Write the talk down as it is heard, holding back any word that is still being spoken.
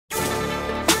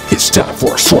It's time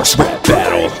for a Source Rap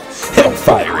Battle,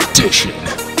 Hellfire Edition.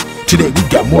 Today we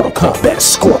got Mortal Kombat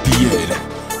Scorpion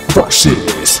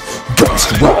versus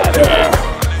Ghost Rider.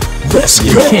 Let's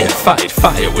go. You can't fight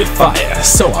fire with fire,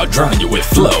 so I'll drown you with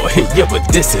flow. Hit you with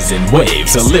disses and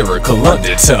waves, a lyrical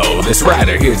undertow. This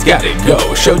rider here's gotta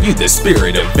go, show you the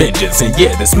spirit of vengeance. And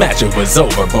yeah, this matchup was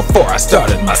over before I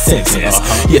started my sentence.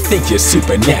 You think you're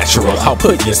supernatural, I'll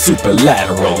put you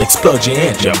superlateral. Explode you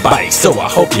and your bike, so I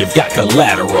hope you've got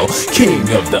collateral. King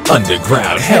of the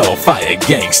underground, Hellfire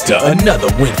gangster. Another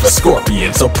win for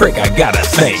Scorpion, so prick, I gotta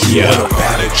thank you. What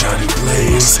about it, Johnny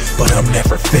Blaze? But I'm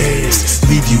never phased.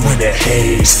 Leave you in a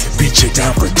haze, beat you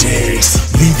down for days,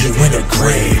 leave you in a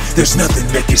grave. There's nothing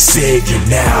that can save you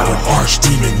now. An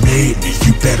archdemon made me,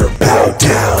 you better bow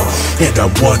down. And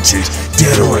I'm wanted,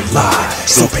 dead or alive,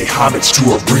 so pay homage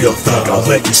to a real thug. I'll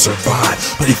let you survive,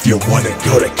 but if you wanna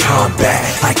go to combat,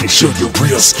 I can show you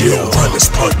real skill. Run this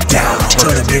punk down,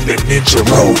 turn him into ninja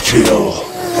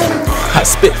roadkill. I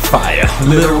spit fire,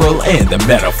 literal and the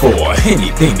metaphor.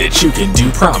 Anything that you can do,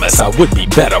 promise I would be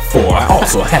better for. I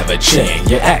also have a chain,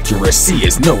 your accuracy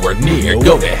is nowhere near.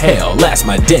 Go to hell, ask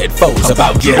my dead foes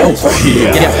about get over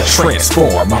here. Gotta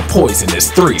transform, my poison is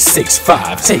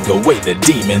 365. Take away the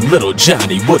demon, little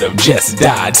Johnny would've just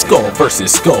died. Skull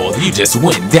versus skull, you just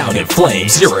went down in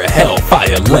flames. You're a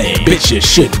hellfire lame, bitch, you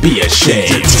should be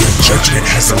ashamed. Your judgment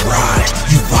has arrived,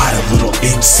 you vile little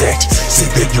insect. Say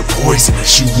that you're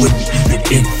poisonous, you wouldn't even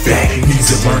infect. Need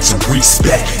to learn some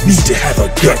respect, need to have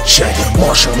a gut check.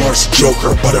 Martial arts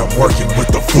joker, but I'm working with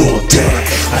the full deck.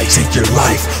 I take your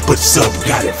life, but sub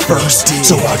got it first,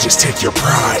 so I'll just take your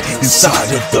pride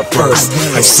inside of the verse.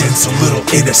 I sense a little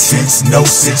innocence, no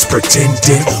sense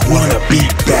pretending. Wanna be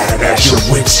badass, your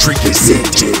win streak is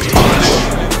ended.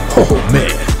 Oh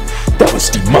man, that was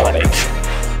demonic.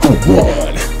 Who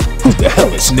won? Who the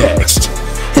hell is next?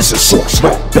 It's a Source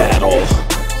Rap Battle.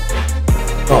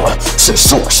 It's a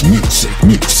Source music.